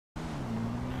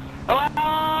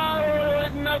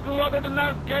Hello! Welcome to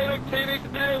NAS Gaming TV.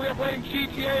 Today we are playing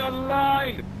GTA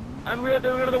Online! And we are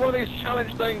doing another one of these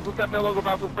challenge things. We'll set no longer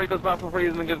Battle Free because Battle Free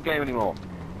isn't a good game anymore.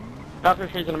 Battle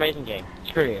Free is an amazing game.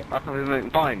 Screw you. Battle Free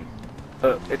isn't fine.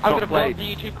 But it's I'm not gonna played.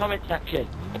 the YouTube comment section.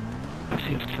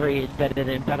 Battlefield 3 is better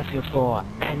than Battlefield 4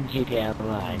 and GTA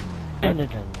Online. Dun, dun,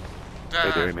 dun.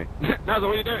 They're doing me. Now, what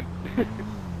are you doing?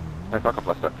 No, fuck off,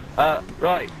 Lester.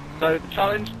 Right. So the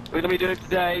challenge we're going to be doing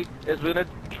today is we're going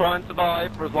to try and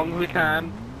survive for as long as we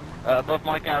can above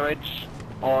my garage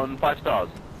on 5 stars.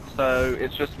 So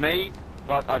it's just me,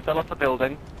 but I fell off the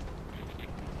building.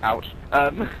 Ouch.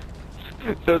 So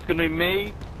it's going to be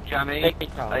me, Jamie,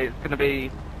 it's going to be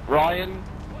Ryan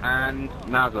and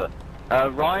Nazar.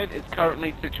 Ryan is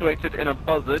currently situated in a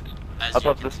buzzard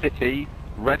above the city,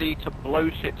 ready to blow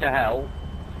shit to hell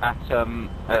at a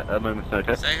moment's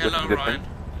notice. Say hello, Ryan.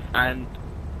 And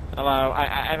Hello,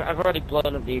 I've already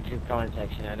blown up the YouTube comment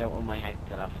section. I don't want my head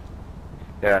cut off.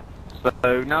 yeah,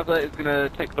 so Nazar is going to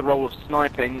take the role of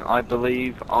sniping. I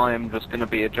believe I am just going to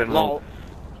be a general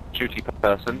duty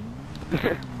person.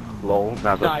 Lol,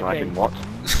 Nazar sniping what?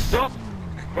 Stop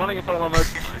running in front of my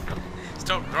motorcycle.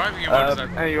 Stop driving your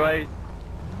motorcycle. Anyway,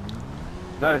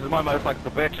 no, this is my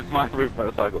motorcycle, bitch. It's my roof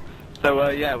motorcycle. So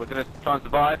yeah, we're going to try and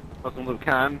survive as long as we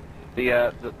can.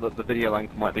 The video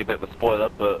length might be a bit of a spoiler,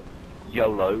 but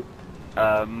YOLO.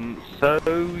 So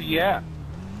yeah,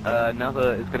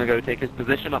 Nazar is going to go take his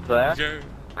position up there,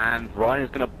 and Ryan is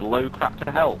going to blow crap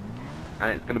to hell,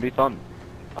 and it's going to be fun.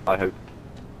 I hope.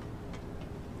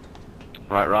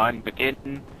 Right, Ryan,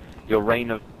 begin your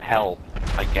reign of hell,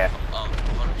 I guess. Oh,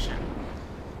 holy shit.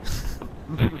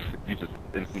 You just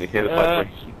instantly hear the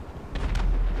vibration.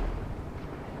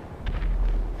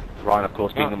 Ryan, of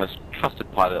course, being the most trusted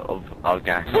pilot of our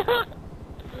gang.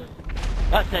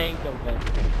 That's saying something.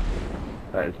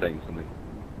 That is saying something.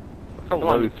 Look how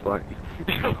low it's flying.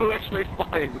 You're literally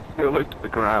flying still low to the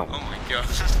ground. Oh my god.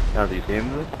 Now do you see him?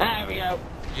 There we go.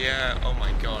 Yeah, oh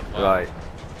my god, wow. Right.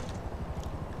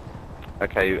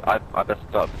 Okay, I better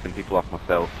start pissing people off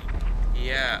myself.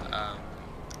 Yeah,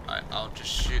 I'll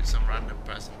just shoot some random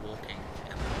person walking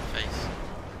in the face.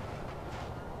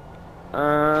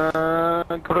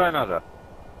 Granada.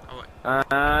 Oh wait.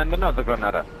 And another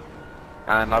Granada.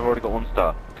 And I've already got 1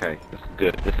 star. Okay, this is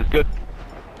good. This is good.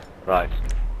 Right.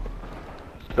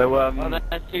 So, Well,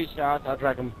 that's 2 stars. I'll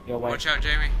drag them your way. Watch out,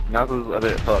 Jamie. Nazar's a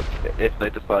bit fucked if they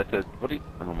decide to...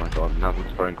 Oh my god,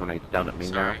 Nazar's throwing grenades down at me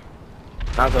Sorry. now.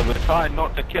 Nazar, we're trying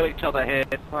not to kill each other here.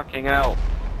 Fucking hell.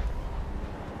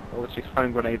 Oh, she's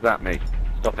throwing grenades at me.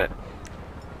 Stop it.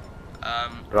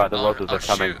 Right, the rodders are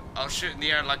coming. I'll shoot in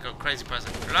the air like a crazy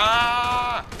person.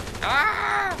 Ah!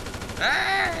 Ah!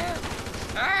 Ah!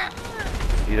 Ah!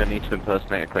 You don't need to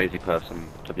impersonate a crazy person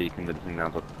to be convincing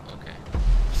Nazar. Okay.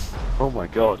 Oh my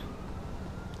god.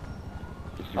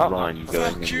 This is Ryan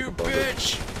going Fuck in you, with the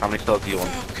bitch! How many stars do you want?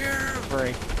 Fuck you!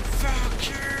 3. Fuck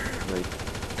you!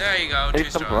 3. There you go, Hey, 2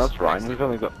 some for stars. us, Ryan.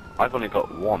 I've only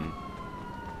got 1.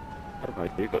 I don't know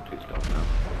if you've got 2 stars now.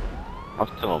 I'm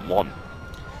still on 1.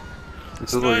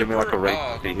 This is going to give me like a race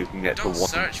to see who can get to 1. Don't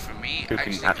search for me. Who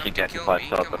can actually get to 5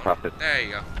 stars the fastest. There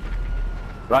you go.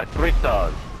 Right, 3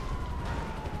 stars.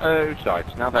 Oh, shite.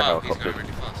 Now they're Wow, he's helicopters. going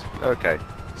really fast. Okay.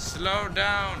 Slow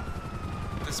down.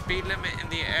 The speed limit in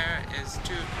the air is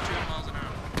 2 miles an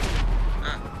hour.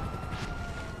 Ah.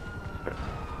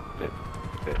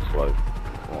 Bit slow.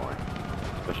 Why?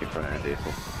 Especially for an air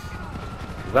vehicle.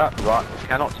 Is that right?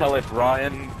 Cannot tell if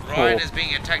Ryan Ryan is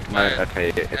being attacked by a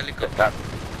helicopter.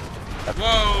 That's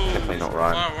Whoa! definitely not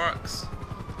Ryan. Fireworks.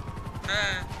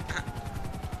 Ah.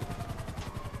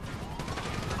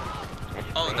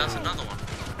 Oh, that's another one.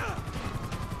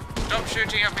 Stop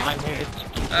shooting at me. I'm here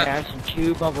to have some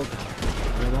chew bubble gum.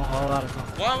 With a whole lot of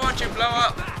coffee. Why won't you blow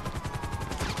up?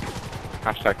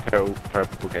 Hashtag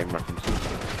terrible game references.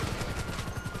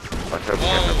 By terrible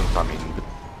game references, I mean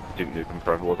Duke Nukem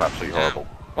Forever was absolutely horrible.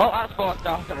 Well, that's 4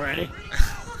 stars already.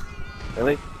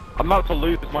 Really? I'm about to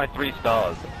lose my 3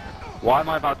 stars. Why am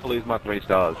I about to lose my 3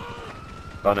 stars?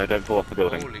 Oh no, don't fall off the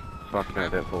building. Holy Fucking no,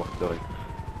 don't fall off the building.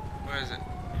 Where is it?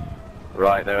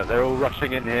 Right, they're all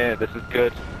rushing in here. This is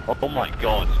good. Oh my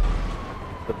god.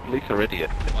 The police are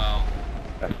idiots. Wow.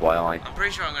 FYI. I'm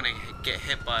pretty sure I'm gonna get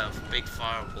hit by a big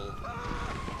fireball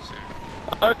soon.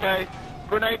 Okay,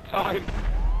 grenade time.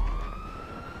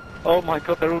 Oh my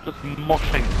god, they're all just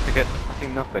moshing to get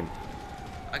fucking nothing.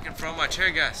 I can throw my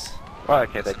tear gas. Right,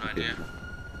 okay, That's that's an idea.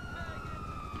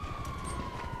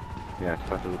 Yeah,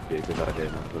 that would be a good idea,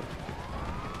 man.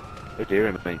 Oh dear,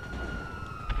 at me.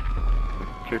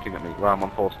 Shooting at me. Well, I'm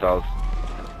on 4 stars.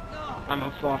 I'm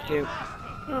on 4 too.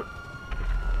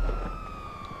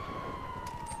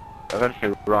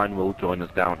 eventually Ryan will join us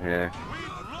down here.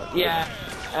 Yeah.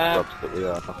 Clubs that we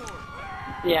are.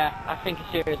 Yeah, I think as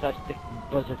soon as the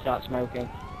buzzer starts smoking.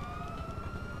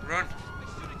 Run.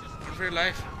 Run for your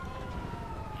life.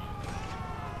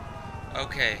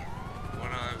 Okay.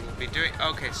 What I will be doing...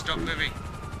 Okay, stop moving.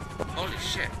 Holy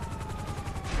shit.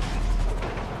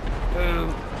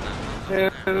 Boom.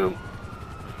 Boom.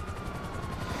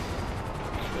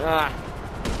 Ah.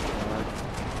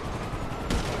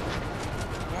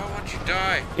 Why won't you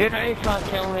die? You know you can't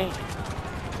kill me.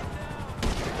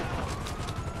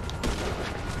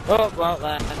 Oh, well,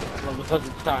 well, the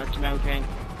buzzard's starting smoking.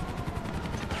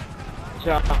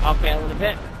 So I'll bail in a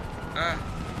bit.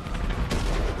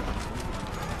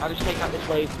 I'll just take out this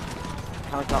wave.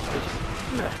 Helicopters.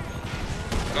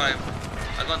 Got him.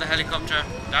 I got the helicopter.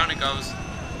 Down it goes.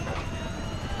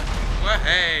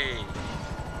 Hey.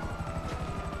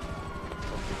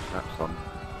 Snaps on.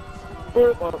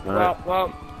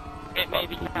 Well, it may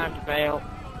be time to bail.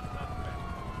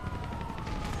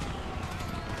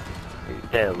 You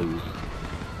dare lose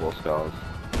 4 stars.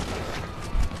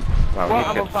 Wow, Well, we I'm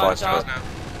need on to get 5 5 stars now.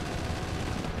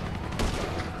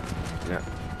 Yeah.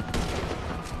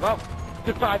 Well,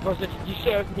 goodbye, buzzard. You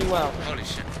served me well. Holy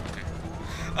shit. Okay.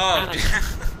 Oh,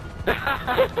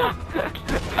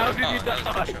 How did oh, you that was a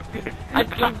die? good shot. I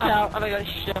jumped out and I got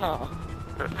shot.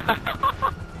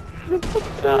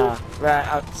 Right,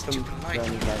 I'll Stupid light.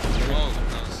 you guys. Oh,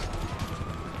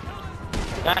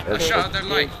 That I shot at their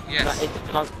light, yes. That is the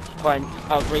consequence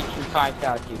of reaching 5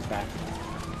 stars too fast.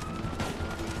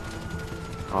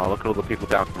 Oh, look at all the people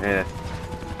down here.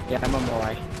 Yeah, I'm on my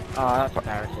way. Oh, that's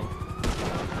embarrassing.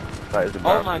 That is embarrassing.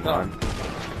 Oh my god. Man.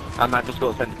 And that just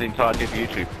got sent to the entire team for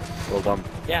YouTube. Well done.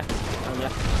 Yeah. Oh yeah.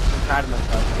 I'm proud of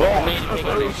myself. Oh, I made a big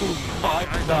total move.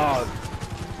 5 stars.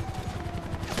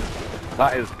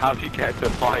 That is how you get to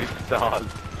 5 stars.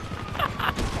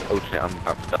 Oh shit, I'm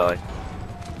about to die.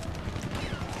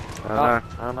 I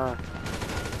know.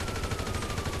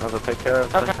 I'll take care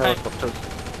of the Okay. helicopters.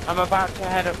 I'm about to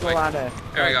head up the Wait. ladder.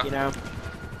 There we so, go. You know.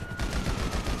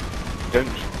 Don't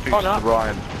shoot Oh, no. the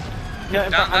Ryan. No,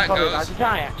 in Down fact, that I'm probably goes. about to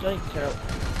die actually. So.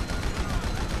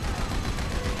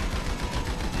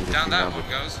 Down that one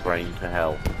goes. Brain to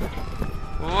hell.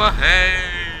 Hey.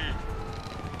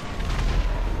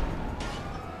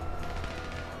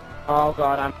 Oh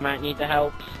god, I might need the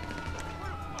help.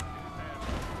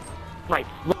 Right,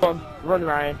 run,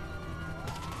 Ryan.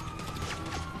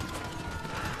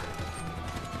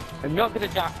 I'm not gonna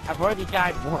die. I've already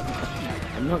died once.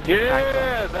 I'm not gonna die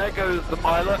Yeah, there goes the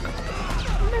pilot.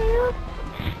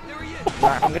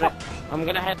 Right, I'm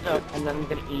gonna head up and then I'm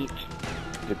gonna eat.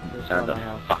 Didn't This stand one I a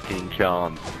have. fucking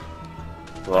chance.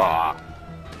 Ah,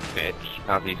 bitch.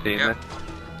 Have you seen Yep. this?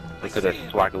 Look at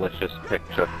this swaggerlicious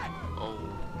picture. Oh.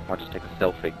 I'll just take a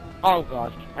selfie. Oh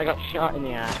god, I got shot in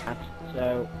the ass,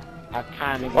 so I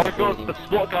kinda Oh got my god, bleeding. the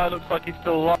SWAT guy looks like he's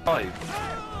still alive.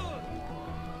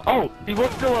 Oh, he was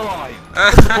still alive.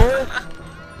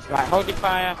 Right, hold your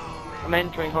fire. I'm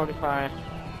entering, hold your fire.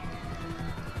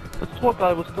 The SWAT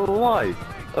guy was still alive.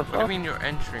 That's What do you mean you're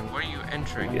entering? What are you I'm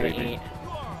entering? gonna Yeah. eat.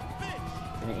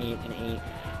 Gonna eat.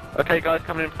 Okay, guys,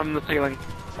 coming in from the ceiling.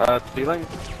 Ceiling?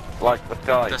 Like the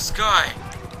sky. The sky!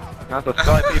 That's the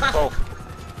sky people.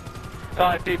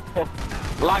 Sky people.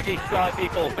 Laggy sky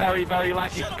people. Very, very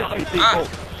laggy sky people.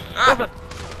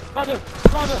 Mother!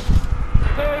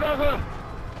 No!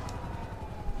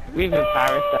 We've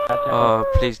embarrassed ourselves. Oh,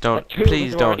 please don't, Like, two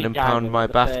please was don't already impound died my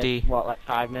within the bafty. first, what, like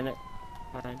 5 minutes?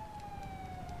 Fine.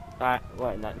 Right,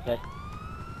 what in that said?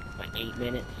 Like 8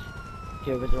 minutes.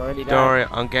 2 of us already died. Don't worry,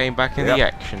 I'm getting back in the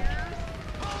Yep. action.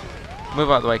 Move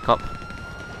out of the way, cop.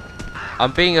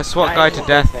 I'm being a SWAT That guy is to a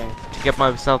death good thing. to get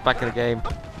myself back in the game.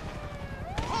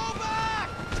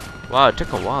 Wow, it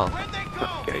took a while.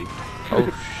 Okay. Oh,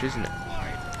 isn't it?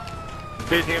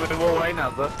 Busy with the wall right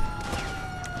now, sir.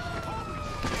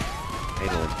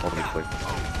 Anal, obviously.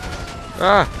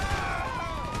 Ah!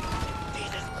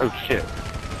 Oh shit.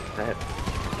 Dead.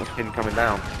 There's him coming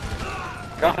down.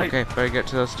 Guys, Okay, better get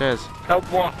to those stairs. help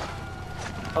what?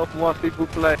 Help what people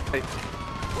play.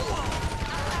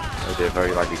 Oh dear,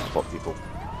 very likely spot people.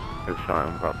 Oh shit,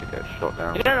 I'm about to get shot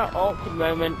down. You know that awkward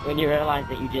moment when you realise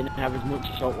that you didn't have as much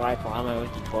assault rifle ammo as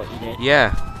you thought you did?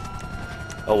 Yeah.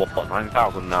 Oh what,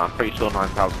 9,000 now? I'm pretty sure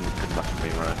 9,000 is good enough for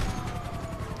me, right?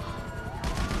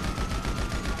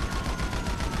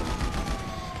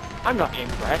 I'm not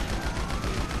impressed.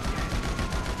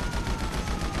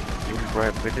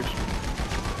 Inbred British.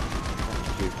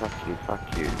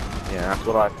 Fuck you. Yeah, that's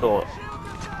what I thought.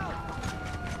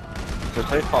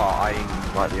 So far,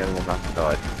 I'm like the only one that's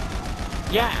died.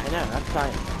 Yeah, I know, that's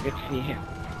fine. Good for you.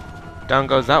 Down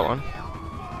goes that one.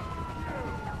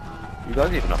 You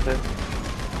guys even up there?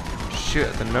 Shoot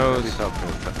at the nose.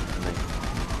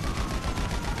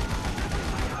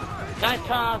 Nice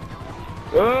car!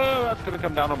 Oh, that's gonna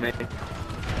come down on me.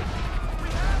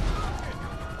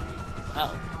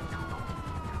 Oh.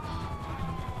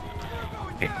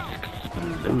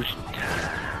 Explosion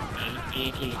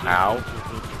time. Ow.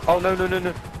 Oh,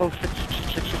 no. Oh,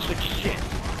 shit.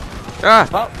 Ah!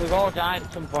 Well, we've all died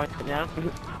at some point now.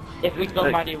 If we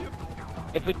go by the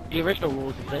original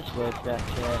rules of this was that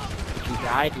if you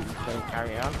died, you couldn't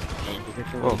carry on, and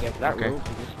if we get that rule, it would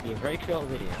just be a very short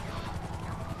video.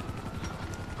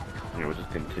 Yeah, we'll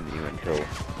just continue until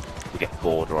we get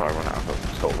bored or I run out of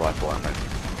assault rifle ammo.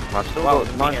 I've still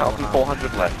got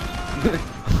 9,400 left.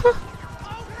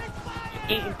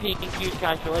 Eating PQs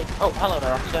casually. Oh, hello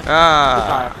there, officer.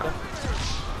 Ah!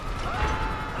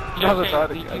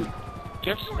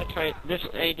 Just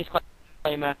a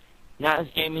disclaimer. Not as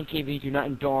Gaming TV do not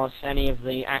endorse any of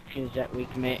the actions that we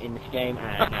commit in this game,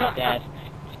 and instead.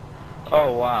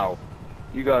 Oh wow,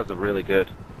 you guys are really good.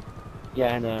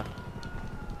 Yeah, I know.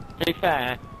 To be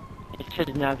fair, it should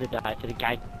have never died, so the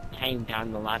guy came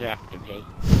down the ladder after me.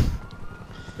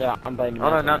 So I'm blaming. Oh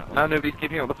no, now nobody's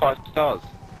keeping up the 5 stars.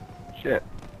 Shit.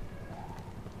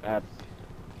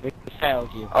 We failed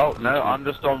you. Oh no, I'm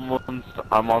just on one.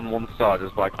 I'm on 1 star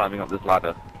just by climbing up this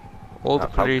ladder. All the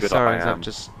That's how police good I sirens am. have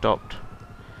just stopped.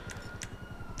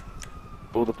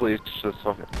 All the police just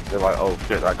they're like, oh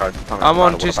shit, that guy's coming. I'm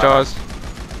on 2 stars.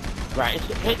 Right,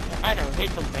 here's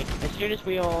something. As soon as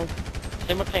we all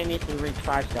simultaneously reach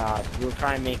 5 stars, we'll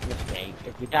try and make an escape.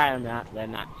 If we die on that,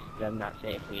 then that's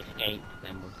it. If we escape,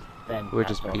 then We're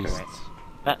that's just all beasts.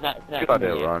 correct. That Good can be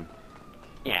idea, it. Ryan.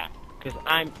 Yeah, because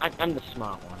I'm the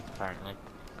smart one apparently.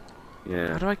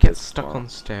 Yeah. How do I get it's stuck smart. on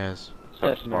stairs?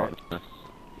 Search Smart.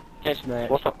 Just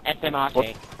What's up?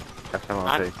 SMRT.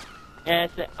 SMRT.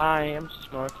 Yes, I am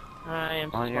smart. I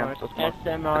am smart. SMRT.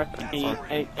 SMART.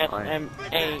 I'm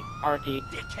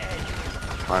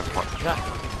smart.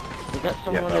 Is that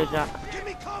someone, or is that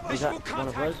one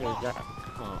of us, or is that...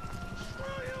 Oh.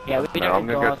 Yeah, we don't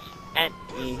endorse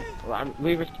any... Well,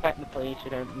 we respect the police, we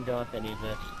don't endorse any of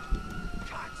this.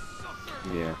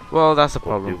 Yeah. Well, that's a What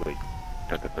problem. do we?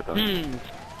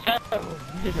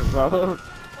 So,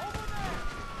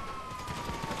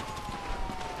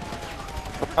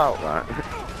 About that.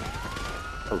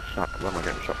 Oh shit, where am I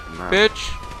getting shot from now? Bitch!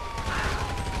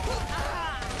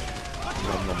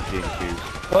 Non G&Qs.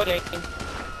 pudding.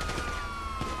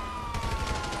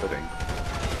 Pudding.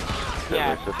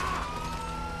 Yeah.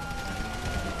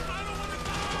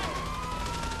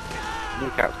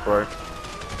 New cats, bro.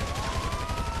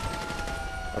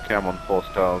 Okay, I'm on 4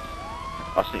 stars.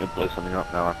 I just need to blow something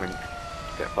up now, I think.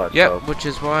 Get 5 Yep, stars. which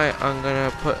is why I'm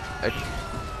gonna put a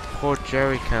poor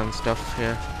jerry can stuff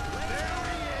here.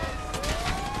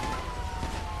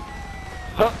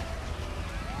 Huh.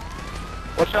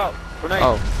 Watch out! Grenade!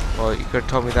 Oh, well, you could have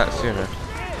told me that sooner.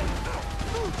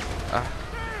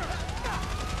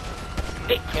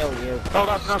 They kill you. Oh,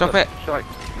 that's Stop it! Shite.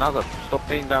 Nazar, stop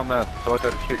being down there so I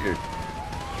don't shoot you.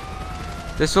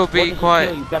 This will What be does it quite,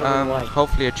 do? You better run away.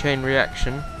 hopefully a chain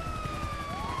reaction.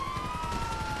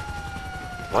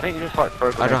 Why don't you just like throw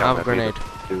a I grenade don't down have a there, grenade.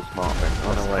 Do the smart thing.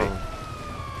 Run That's the away. problem.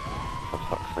 For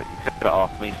fuck's sake, you could have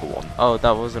asked me for one. Oh,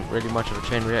 that wasn't really much of a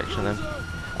chain reaction then.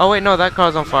 Oh wait, no, that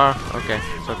car's on fire. Okay,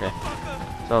 it's okay.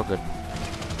 It's all good.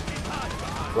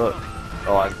 Look.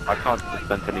 Oh, I can't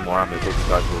dispense any more ammo because you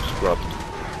guys are all scrubbed.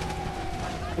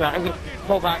 Right, I'm gonna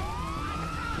pull back.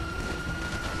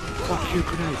 Fuck you,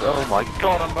 grenades. Oh my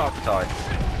god, I'm about to die.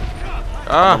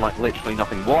 Ah! I'm like literally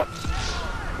nothing. What? Oh,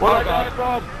 Where God. did I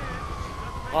from?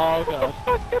 Oh god.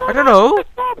 I don't know!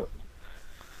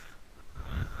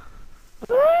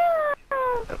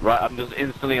 Right, I'm just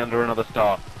instantly under another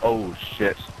star. Oh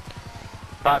shit.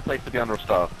 Bad place to be under a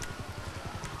star.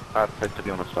 Bad place to be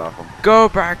on a star from. Go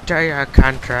back to your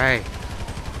country!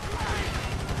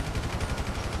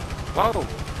 Whoa!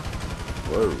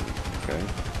 Whoa. Okay.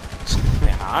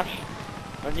 Gosh.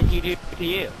 What did he do to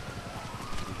you?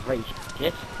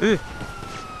 Racist. Ugh,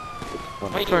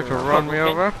 Wait, try to you're a run me Republican?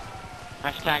 over.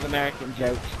 Hashtag American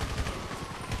jokes.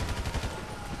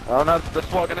 Oh no, the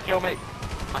SWAT are gonna kill me!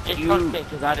 I just You- can't say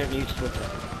because I don't use Twitter.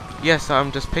 Yes,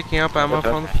 I'm just picking up ammo Okay.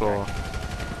 from the floor.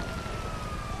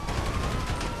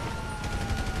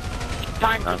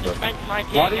 Time to Nazar. dispense my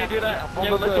Why do you do that on the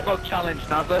No little good. bug challenge,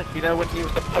 Nazar? You know when you were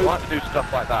supposed to do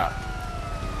stuff like that.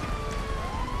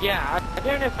 Yeah, I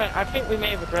don't know if I think we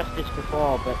may have addressed this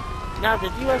before, but now,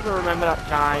 did you ever remember that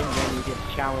time when you did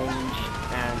a challenge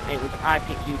and it was I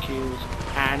pick you choose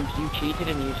and you cheated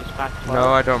and used just fast No,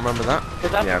 I don't remember that.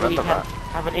 Because I Yeah, think we need to remember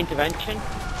have an intervention.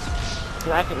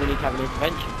 Because I think we need to have an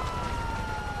intervention.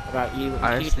 about you.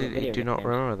 I shooting actually video do not games.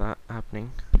 remember that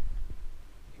happening.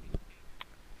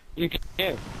 You do.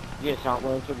 You just aren't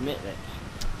willing to admit this.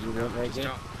 You weren't very Just good.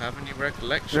 don't have any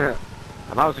recollection. Yeah.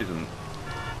 And I was using...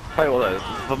 Tell you what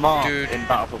though, the mark Dude. in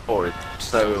Battlefield 4 is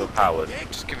so overpowered.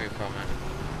 Just give me a comment.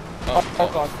 Oh,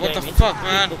 god, what the Jamie, fuck,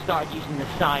 man? People started using the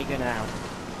Saiga now.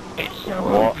 It's so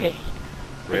What? OP.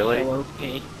 Really? It's so OP.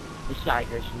 The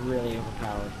Saiga is really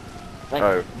overpowered. Like,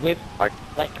 Oh, with, I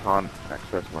like, can't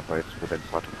access my place within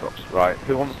cycle drops. Right,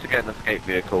 who wants to get an escape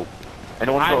vehicle?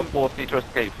 Anyone got a I'm- 4-seater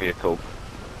escape vehicle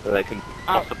that they can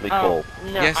possibly call?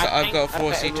 No, Yes, I I've think got a better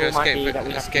 4-seater rule might be escape that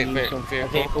we have to escape use some- vehicle.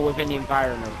 A vehicle within the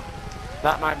environment.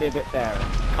 That might be a bit fairer.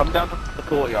 Come down to the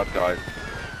courtyard, guys.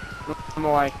 I'm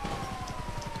like,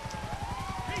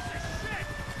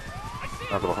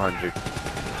 Another behind you.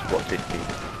 What 50?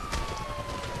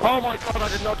 Oh my god, I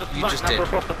did not just You smack just Napper did.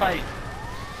 across the face!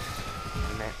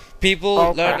 People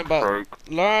Oh, learn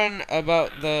backstroke.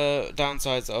 about the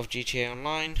downsides of GTA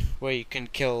Online, where you can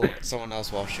kill someone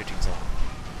else while shooting someone.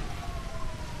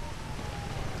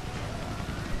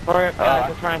 alright guys,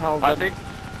 we'll try and hold I them.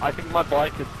 think my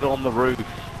bike is still on the roof.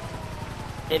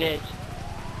 It is.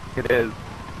 It is.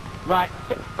 Right,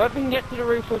 so if we can get to the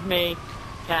roof with me,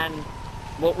 then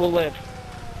we'll live.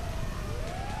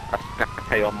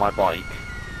 Okay, on my bike.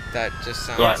 That just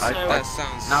sounds. Right, that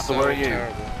sounds Nasa, so where are you?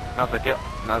 terrible.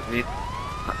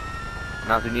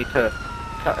 Nasa, you need to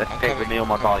escape with me on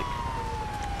my bike.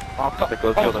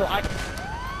 Because you're the...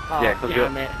 Yeah, because you're...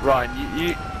 Ryan,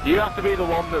 you have to be the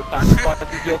one that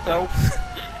sacrifices yourself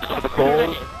for the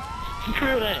cause.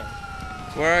 Screw this.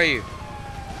 Where are you?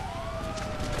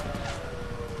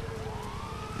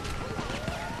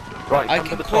 Right, I come to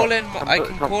can the call top. in. Come I to-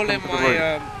 can come- call come in to the roof.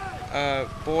 my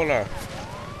baller.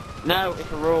 No,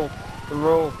 it's a rule. It's a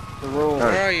rule. It's a rule. No.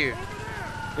 Where are you?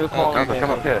 You're calling Nasa, me.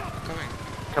 come up here. Coming.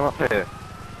 Come up here.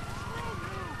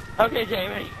 Okay,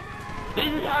 Jamie. This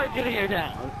is how it's gonna go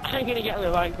down. I'm gonna get on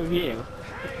the bike with you.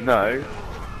 No.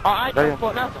 Oh, I No,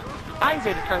 transport NASA. I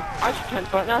should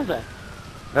transport NASA.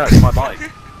 No, it's my bike.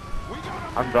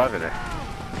 I'm driving it.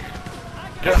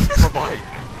 Get off my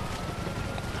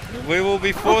bike. We will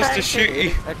be forced to shoot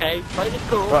you. Okay, play this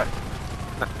cool. Right.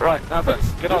 Right,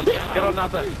 Nasa, get on. Get on,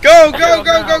 Nasa. Go! Go!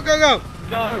 Go! Go! Go! Go!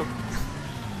 Go.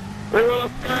 We will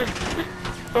escape.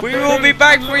 We will be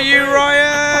back for you,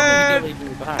 Ryan.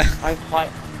 I'm quite...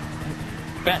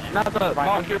 Nasa,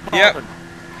 mark your Yep. apartment.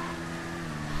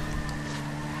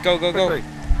 Go! Go! Go! Quickly.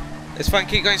 It's fine.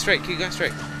 Keep going straight. Keep going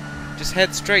straight. Just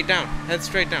head straight down. Head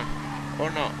straight down.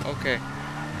 Or not? Okay.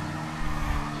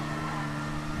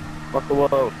 Fuck the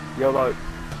world. YOLO.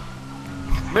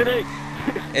 Mini!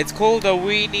 It's called a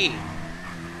weenie.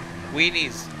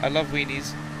 Weenies. I love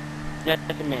weenies. Yeah,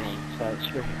 it's a mini, so it's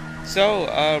true. So,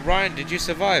 Ryan, did you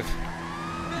survive?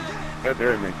 Don't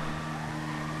do me.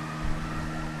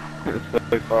 It's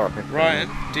so far. Ryan,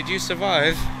 did you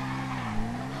survive?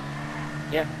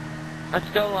 Yeah. I'm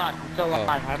still alive. I'm still alive.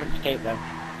 Oh. I haven't escaped though.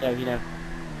 So, you know.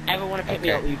 Ever want to pick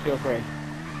me Okay. up, you feel free.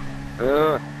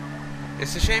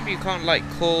 It's a shame you can't, like,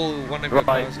 call one of your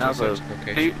Right, cars to a Nasa, certain do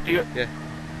location. you... Yeah.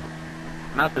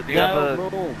 Nasa, do you have a...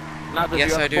 rule. Nasa, Yes,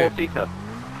 do you I have do. a 4-seater?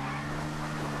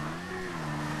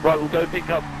 Right, we'll go pick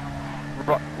up...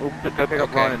 We'll go pick up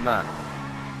Okay. Ryan and that.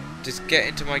 Just get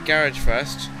into my garage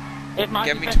first. It might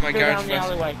Get be me best to my go garage down the first.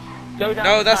 alleyway. Go down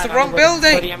No, the that's side the wrong alleyway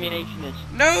building. Where the ammunition is.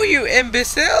 No, you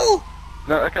imbecile!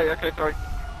 No, okay, sorry.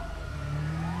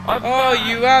 Oh,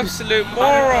 you absolute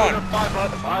moron!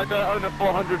 I don't own a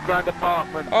 400 grand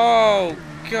apartment. Oh,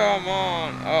 come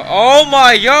on. Oh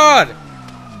my god!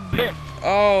 Piss.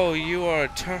 Oh, you are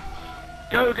a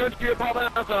Go to your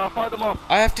apartment, Nasa, I'll fight them off.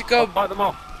 I have to go. I'll fight them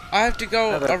off. I have to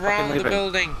go No, they're around fucking the leaving.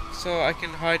 building so I can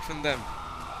hide from them.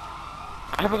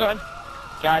 I haven't got...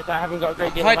 Guys, I haven't got a great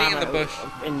I'm deal hiding of in ammo the bush.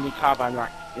 in the carbine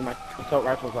rack. In my assault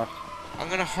rifles left. I'm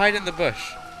gonna hide in the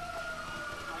bush.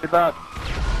 Too bad.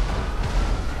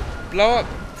 Blow up.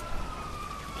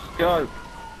 Go.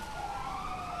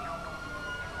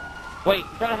 Wait,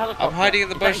 is that a helicopter? I'm hiding in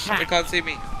the Is that bush. They intact? can't see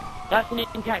me. That's an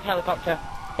intact helicopter.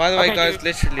 By the way, Okay, guys, dude,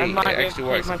 literally, I it might be able actually to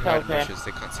works save if you hide in myself bushes.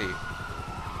 They can't see you.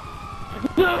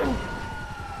 No!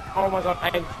 Oh my god, I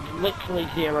have literally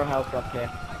 0 health left here.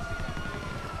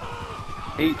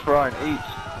 Eat, Ryan, eat.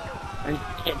 I need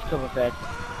to get to cover first.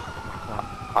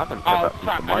 I haven't said Oh that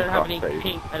crap, since I don't have any Minecraft days.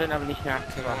 pink, I don't have any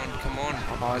snacks. Come on,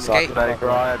 come on. Suck Escape. it,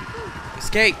 Ryan.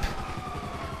 Escape.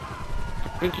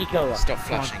 Pinky cola. Stop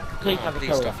Come on, flashing. Please Come on, have a please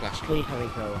cola. stop flashing. Please have a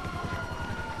cola.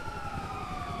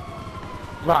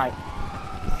 Right.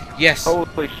 Yes.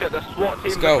 Holy shit, the SWAT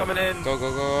Let's team go. are coming in. Go,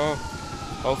 go, go.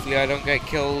 Hopefully I don't get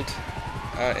killed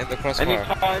in the crossfire.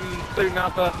 Anytime soon,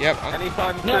 Nasa. Yep.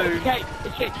 Anytime No, soon. escape!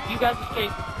 Escape! You guys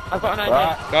escape! I've got an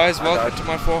idea. Guys, welcome to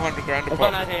my 400 grand I've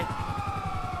got an apartment. idea.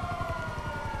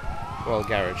 Well,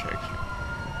 garage, actually.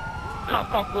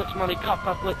 Cop glitch money, cop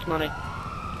glitch money.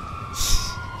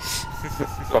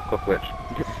 Cop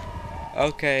glitch.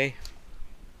 Okay.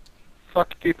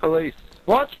 Fuck you, police.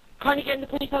 What? Can't you get in the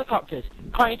police helicopters?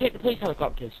 Can't you take the police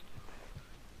helicopters?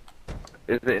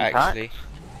 Is it intact? Actually,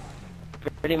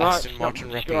 Pretty much. Aston Martin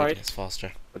not Rapide destroyed. is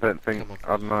faster. I don't think. Come on. I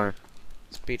don't know.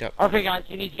 Speed up. Okay, guys,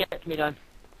 you need to get to me then.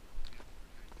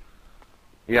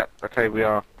 Yep. Okay, we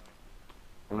are.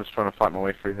 I'm just trying to fight my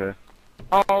way through here.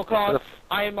 Oh god,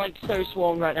 I am like so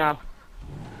swarmed right now.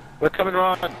 We're coming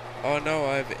around. Oh no,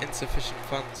 I have insufficient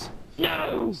funds.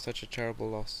 No! Such a terrible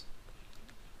loss.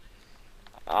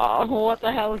 Oh, what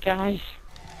the hell, guys?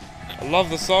 I love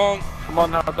the song. Come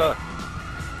on now, sir.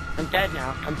 I'm dead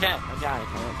now. I'm dead. I died.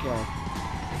 I don't kill.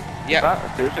 Yep.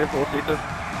 That, seriously, 4-seater?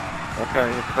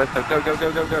 Okay, so go, go,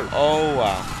 go, go, go. Oh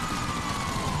wow.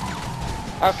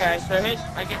 Okay, so here's,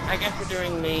 I guess we're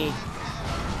doing the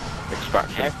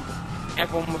Extraction.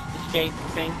 everyone must escape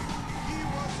thing.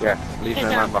 Yeah, leave no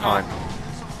man behind.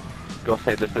 Gotta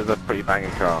say, this is a pretty banging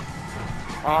car.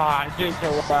 Oh, I'm doing so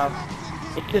well.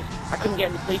 It's just, I couldn't get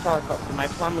in the police helicopter. My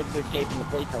plan was to escape in the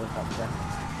police helicopter.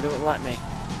 But it wouldn't let me.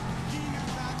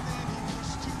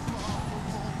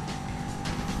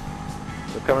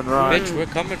 We're coming right. Bitch, we're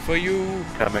coming for you.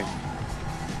 Coming.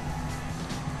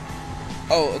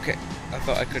 Oh, okay. I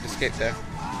thought I could escape there.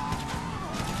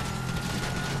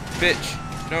 Bitch,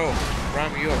 no.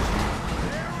 Ram you up.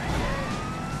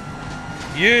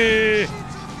 Yeah!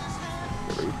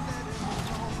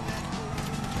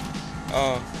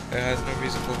 Oh, it has no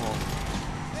musical horn.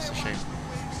 It's a shame.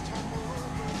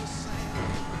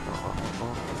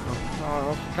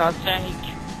 Oh, for God's sake.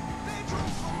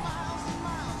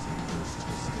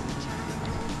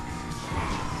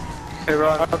 Hey,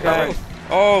 right, okay.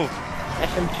 Oh!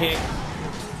 SMG.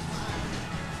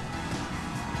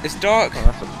 It's dark! Oh,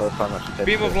 that's the first time I should take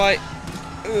Beam of it. light!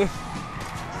 Ugh.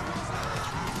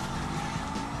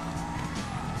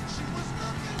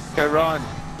 Okay, Ryan,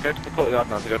 go to the courtyard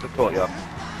now, go to the courtyard.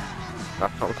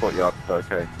 That's not the courtyard, but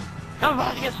okay. I'm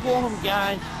about to get swarmed,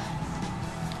 guys.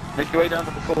 Make your way down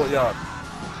to the courtyard.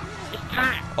 It's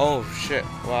packed. Oh shit,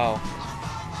 wow.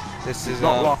 This is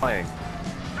Not lying.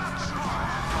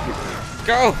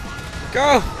 Go!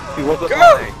 Go! He wasn't Go!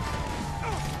 lying.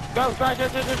 Go,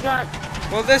 drive.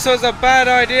 Well, this was a bad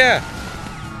idea!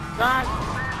 Drive,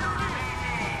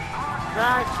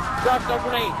 go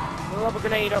grenade. We'll have a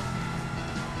grenade up.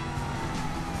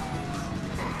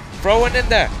 Throw one in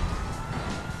there!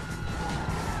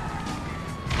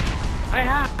 I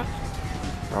have.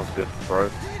 That was good, bro.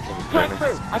 Drive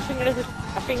through. I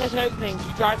think there's an opening.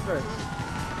 Just drive through.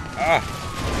 Ah!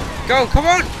 Go! Come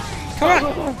on! Come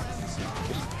on!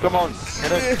 Come on,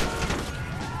 hit it.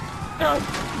 Go.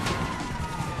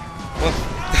 Well,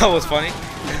 that was funny.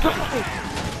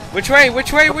 Which way?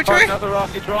 Which way? Which way? Another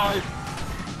rocky drive.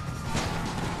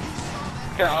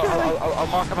 Okay, I'll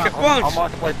mark him out. Come on. I'll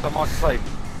mark a place. I'll mark a place.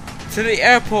 To the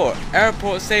airport.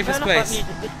 Airport safest Turn off that place.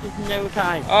 music. This is no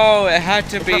time. Oh, it had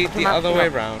to be not the the other way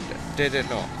map. round. Did it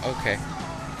not? Okay.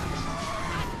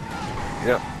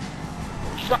 Yep.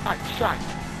 Strike.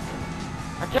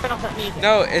 I turn off that music.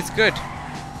 No, it's good.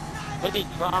 We need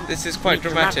This is quite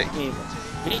dramatic. music.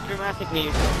 We need dramatic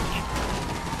music.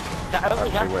 That only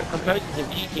has wait. composers of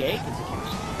GTA can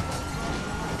produce.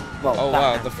 Well, Oh that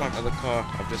wow, can. the front of the car.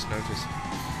 I've just noticed.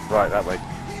 Right, that way.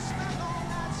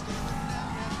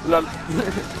 Lol.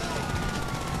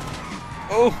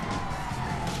 Oh!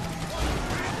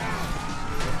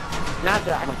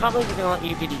 Nada, I can't believe we're gonna let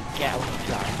you really get out of the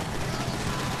drive.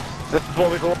 This is what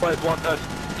we've always wanted.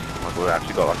 Oh, we've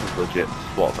actually got like a legit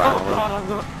SWAT van on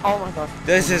us. Oh my god.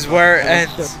 This is where it I'm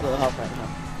ends. so full of help right now.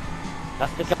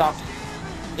 That's the dock.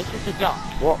 This is the dock.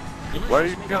 What? This Where are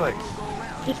you going?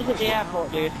 This isn't the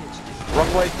airport, dude.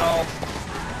 Wrong way, Carl.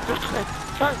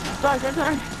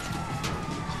 Turn.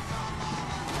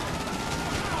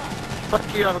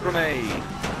 Fuck you, have a grenade.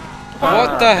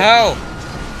 What the hell?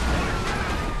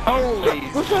 Holy.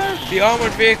 The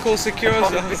armored vehicle secures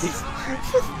us.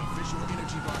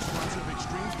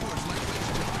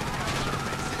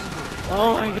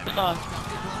 Oh my god.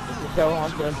 This is so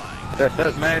awesome. This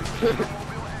is, man.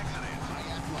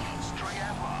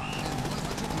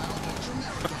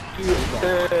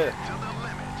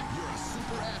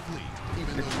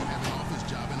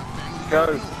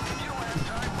 Go.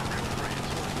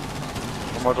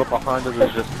 Oh my god, behind us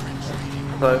is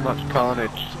just so much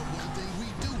carnage.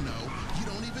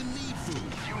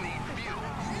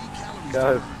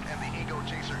 Go.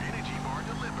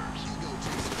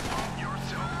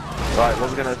 Right, what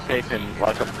are we going to escape in?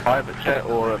 Like a private jet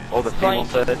or the Plane.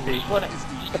 C-130?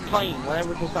 Just a plane, whatever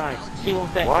we can find.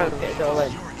 C-130, Why? we'll get it all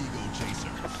in.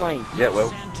 A plane. Yeah, well.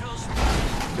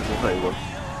 We'll say one.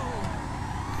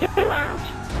 Get around!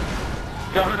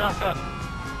 Go, NASA!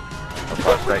 For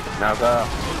fuck's sake, NASA!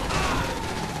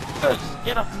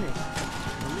 Get off me!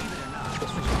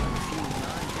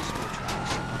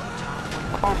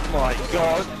 Oh my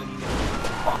god!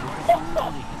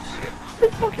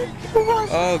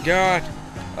 Oh god.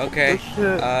 Okay.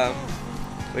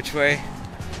 Which way?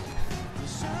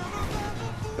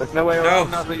 There's no way No,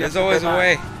 around NASA. there's always a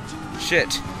way.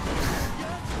 Shit.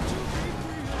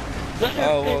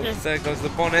 Oh, well, there goes the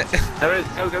bonnet. There is.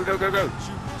 Go, go, go, go, go.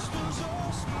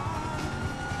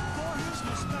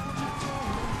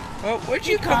 Oh, where'd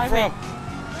you come from?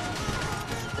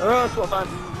 Oh, that's what I'm...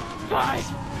 Fly!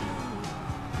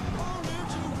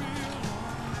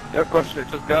 No question it,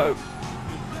 just go.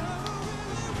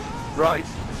 Right.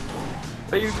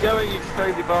 Where are you going, you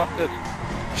crazy bastard?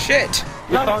 Shit!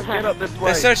 You can't get up this way.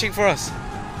 They're searching for us.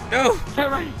 No! Get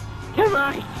right! Get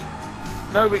right!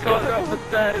 No, we can't go up the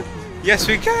stairs. Yes,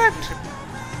 we can!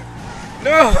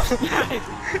 No!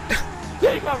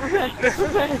 Get got revenge!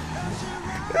 Revenge!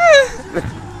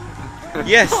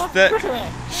 Yes, the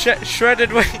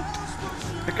shredded weight.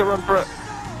 Pick a run for it.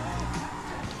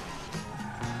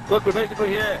 Look, we're basically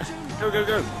here. Go, go,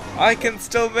 go. I can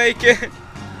still make it.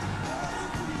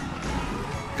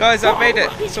 Guys, I made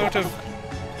it, sort of.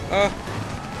 Oh,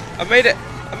 I made it.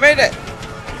 I made it.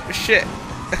 Shit.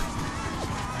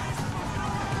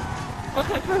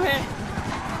 Okay, through here!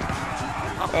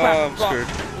 Oh, I'm screwed.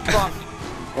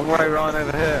 One way, Ryan,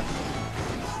 over here.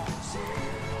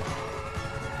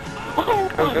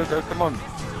 Go, go, go, come on.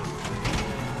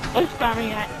 I'm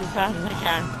spamming X as fast as I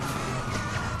can.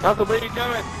 That's where you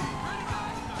going.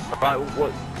 Right,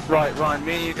 what? Right, Ryan,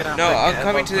 me and you gonna have No, to I'm get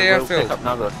coming above to the road, airfield. pick up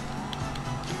another.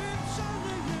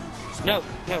 No,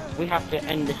 we have to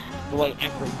end this the way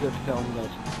every good film does.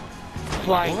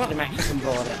 Flying to the Mexican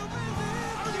border.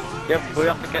 Yep, we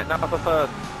have to get Napa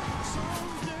first.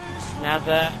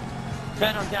 Nazar.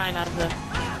 Turn on down, Nazar.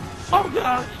 Oh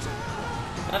god!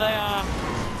 There they are.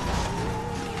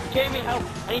 Jamie, help!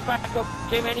 I need backup.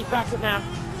 Jamie, I need backup now.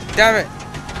 Damn it.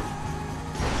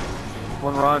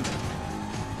 One run.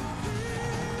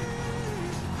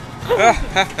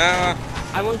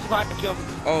 I won't survive the jump.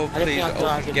 Oh, please,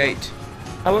 open the gate.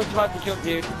 I won't survive the jump,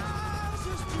 dude.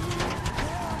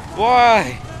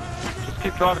 Why? Just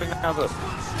keep driving Napa.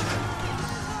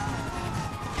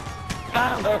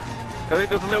 Down! I think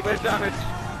there's a little bit of damage.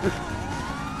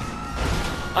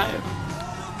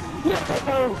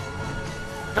 No!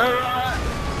 Alright!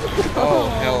 Oh,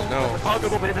 hell no. Cargo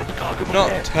bit, there's a cargo bit.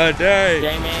 Not today.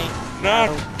 Jamie!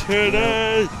 Not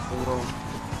today.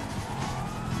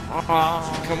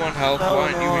 Oh, Come on, Hal. so Why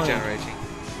aren't you annoying. regenerating?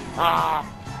 Ah!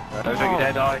 Don't you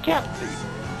dare die.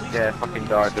 Yeah, fucking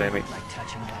die, Jamie.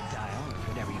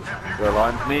 The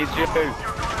Lions needs you.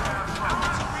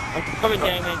 I'm coming,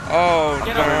 Jamie. Oh,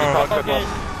 Get no. over the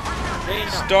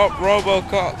fuckers. Stop,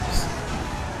 Robocops.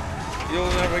 You'll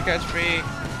never catch me.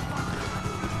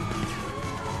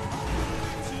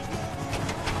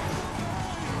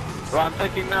 Right, I'm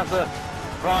taking NASA.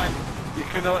 Ryan, you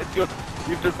can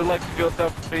you've just elected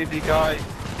yourself to be the guy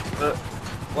that...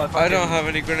 Like, I don't have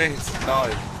any grenades.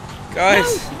 dies. Guys.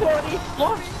 No, you've already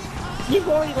lost. You've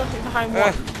already left it behind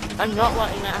one. I'm not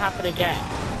letting that happen again.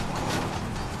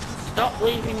 Stop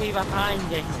leaving me behind,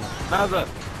 Jamie. NASA,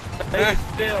 stay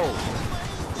still.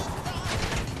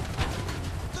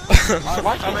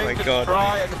 Oh my god.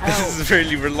 Try and help. This is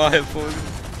really reliable.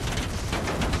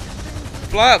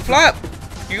 Fly up, fly up!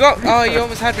 You got. Oh, you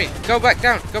almost had me. Go back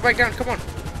down, come on.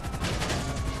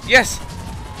 Yes!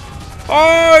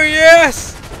 Oh,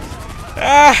 yes!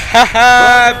 Ah ha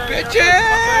ha!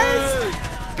 Bitches!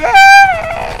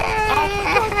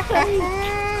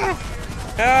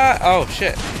 Oh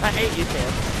shit. I hate you,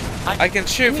 Tim. I can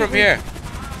shoot from here.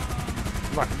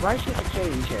 Why should I kill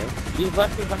you, Jay? You've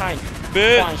left me behind.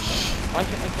 Bitch! Why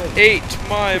should I kill you? Eat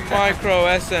my micro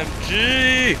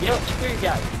SMG! You know what, screw you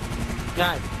guys.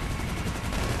 Guys.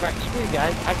 Right, screw you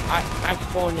guys. I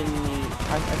spawned in the...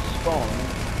 I spawned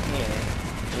here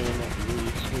in the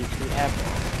sweet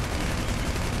airport.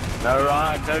 No,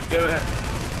 Ryan, don't do it.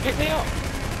 Pick me up!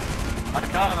 I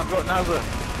can't, I've got NASA.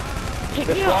 Pick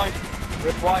me up!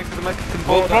 We're flying to the Mexican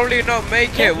We'll border. probably not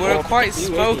make it. We're quite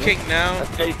smoking now.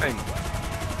 Escaping.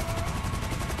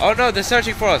 Oh no, they're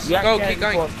searching for us. Go, keep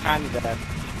going. Canada.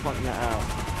 Pointing that out.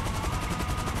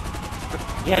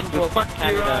 Yeah, towards Fuck you,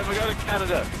 Canada. Ryan, we're going to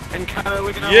Canada. In Canada,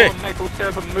 we can have Yeah. all the maple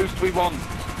syrup and moose we want.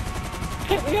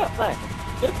 Pick me up there.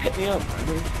 Just pick me up.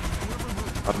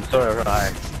 I'm sorry,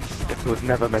 Ryan. This was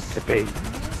never meant to be.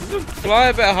 Fly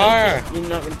a bit higher. You're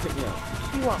not going to pick me up.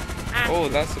 You are. Oh,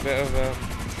 that's a bit of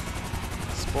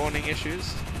spawning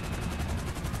issues.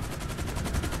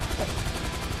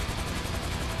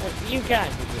 You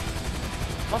guys are just...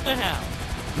 What the hell?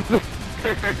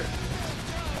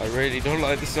 I really don't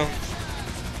like this song.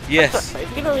 Yes. If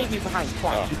you're going to leave me behind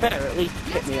twice, you better at least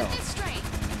pick me up.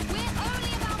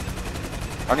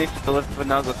 I need to deliver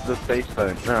now the base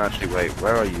phone. No, actually, wait.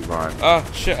 Where are you, Ryan? Oh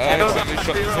shit! I accidentally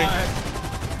shot the thing.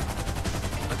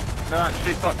 No,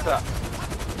 actually, fuck that.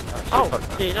 Oh,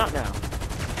 do you not now?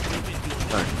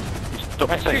 No. You stop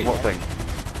That's saying true, what yeah. thing?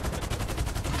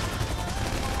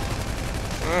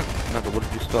 No, but what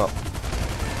did you stop?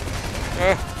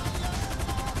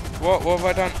 What have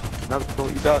I done? No, what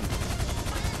have you done?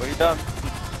 What have you done?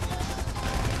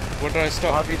 What did I What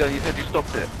stop? have you done? You said you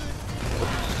stopped it. What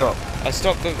did you stop? I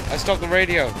stopped the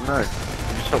radio. No.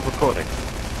 Did you stop recording?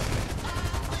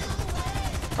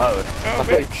 Oh, I thought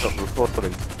you bitch. stopped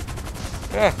recording.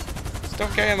 Stop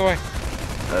getting in the way.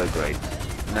 Oh, great.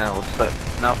 Now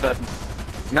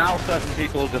certain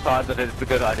people decide that it's a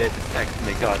good idea to text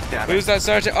me, god damn it. Who's that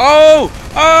sergeant? Oh!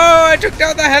 Oh! I took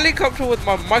down the helicopter with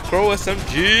my micro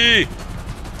SMG.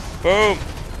 Boom.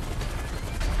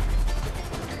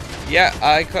 Yeah,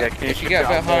 I cut. Yeah, can you if you get a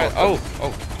bit down higher. more?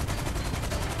 Oh.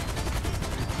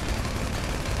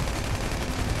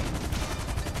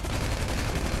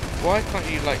 Why can't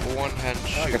you like one hand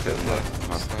shoot guess at it's the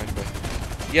not. sniper?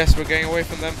 Yes, we're getting away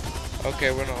from them.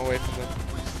 Okay, we're not away from them.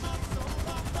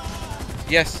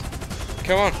 Yes.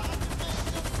 Come on.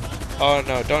 Oh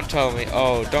no, don't tell me.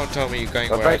 Oh, don't tell me you're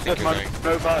going where I think you're going.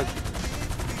 No buzz.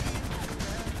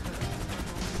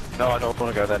 No, I don't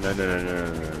want to go there. No.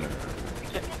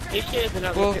 You sure they're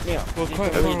not Well, going to pick me up? we're You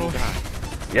quite just far leave me off. behind.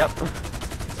 Yep.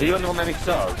 Are you on your many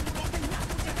stars?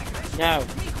 No.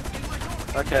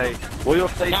 Okay. Well, you're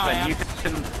safe No, I then. am. You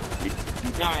can.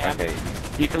 No, I am. Okay.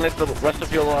 You can live the rest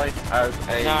of your life as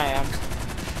a. No, I am.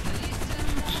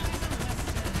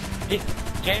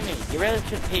 Jamie, you really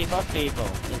should keep up people.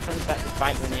 It comes back to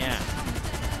bite you in the ass.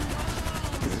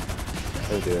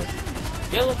 Oh dear.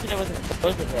 You're looking at wasn't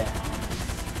supposed to there.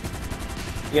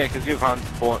 Yeah, because you can't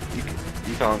spawn.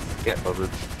 You can't get bothered.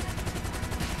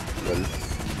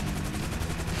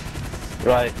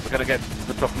 Right, we're gonna get to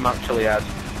the top of Mount Chiliad.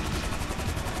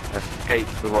 Escape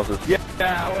the Rozzers. Yeah,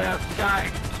 we're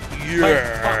escaped. They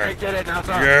fucking did it,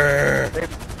 NASA. Yeah. They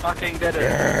fucking did it.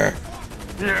 Yeah.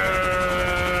 Yeah.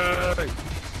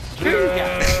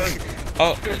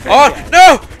 Oh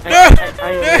no! I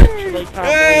literally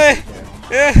can't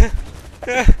believe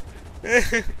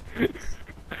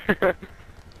it.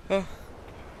 Oh.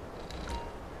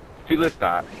 Did you live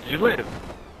that? Did you live?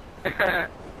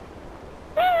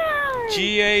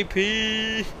 GAP.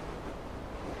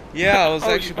 Yeah, I was Oh,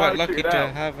 you actually quite lucky parachuted to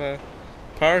out. have a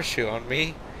parachute on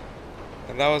me,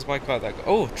 and that was my car. That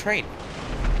train.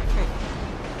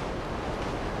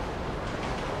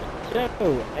 So,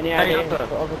 any Hey, idea Arthur.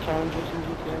 what other challenges in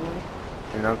GTA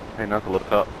Online? Hey, now to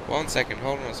look up. 1 second,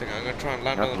 hold on a second. I'm gonna try and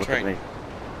land Now on to the look at train. me.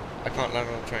 I can't land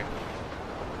on the train.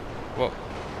 Whoa.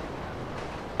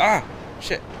 Ah!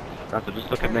 Shit. Now to just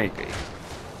look at me.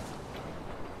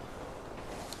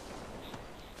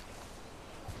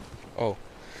 Oh.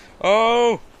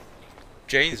 Oh!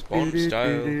 James Bond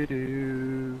style.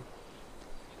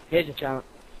 Here's a challenge.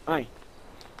 Aye.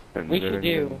 We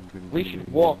should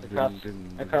walk across the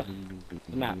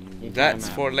map. the entire That's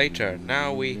map. for later.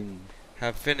 Now we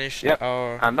have finished Yep,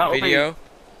 our and that'll video.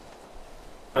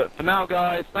 But for now,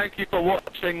 guys, thank you for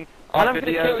watching And our I'm gonna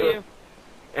video. kill you.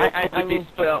 It'll I probably will- be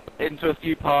split up into a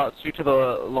few parts due to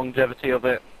the longevity of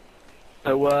it.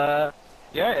 So,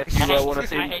 yeah, if you want to I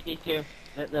see, hate these two.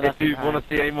 if you want to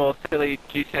see any more silly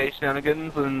GTA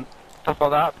shenanigans and stuff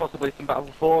like that, possibly some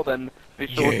Battlefield 4, then be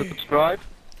sure to subscribe,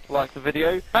 like the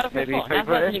video, maybe Battlefield 4,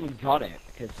 favourite hasn't it. even got it,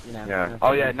 because, you know. Yeah.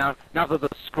 Oh yeah. Now that the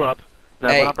scrub. No,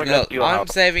 Hey, when I bring it look, to your I'm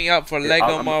house, saving up for Yeah,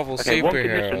 Lego I'm- Marvel okay, one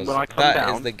condition when I superheroes. come That is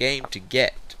down- the game to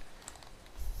get.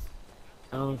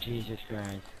 Oh, Jesus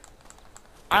Christ.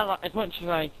 As much as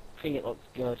I think it looks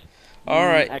good.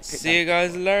 Alright, I'd pick see you that.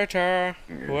 guys later.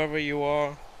 Yeah. Whoever you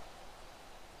are.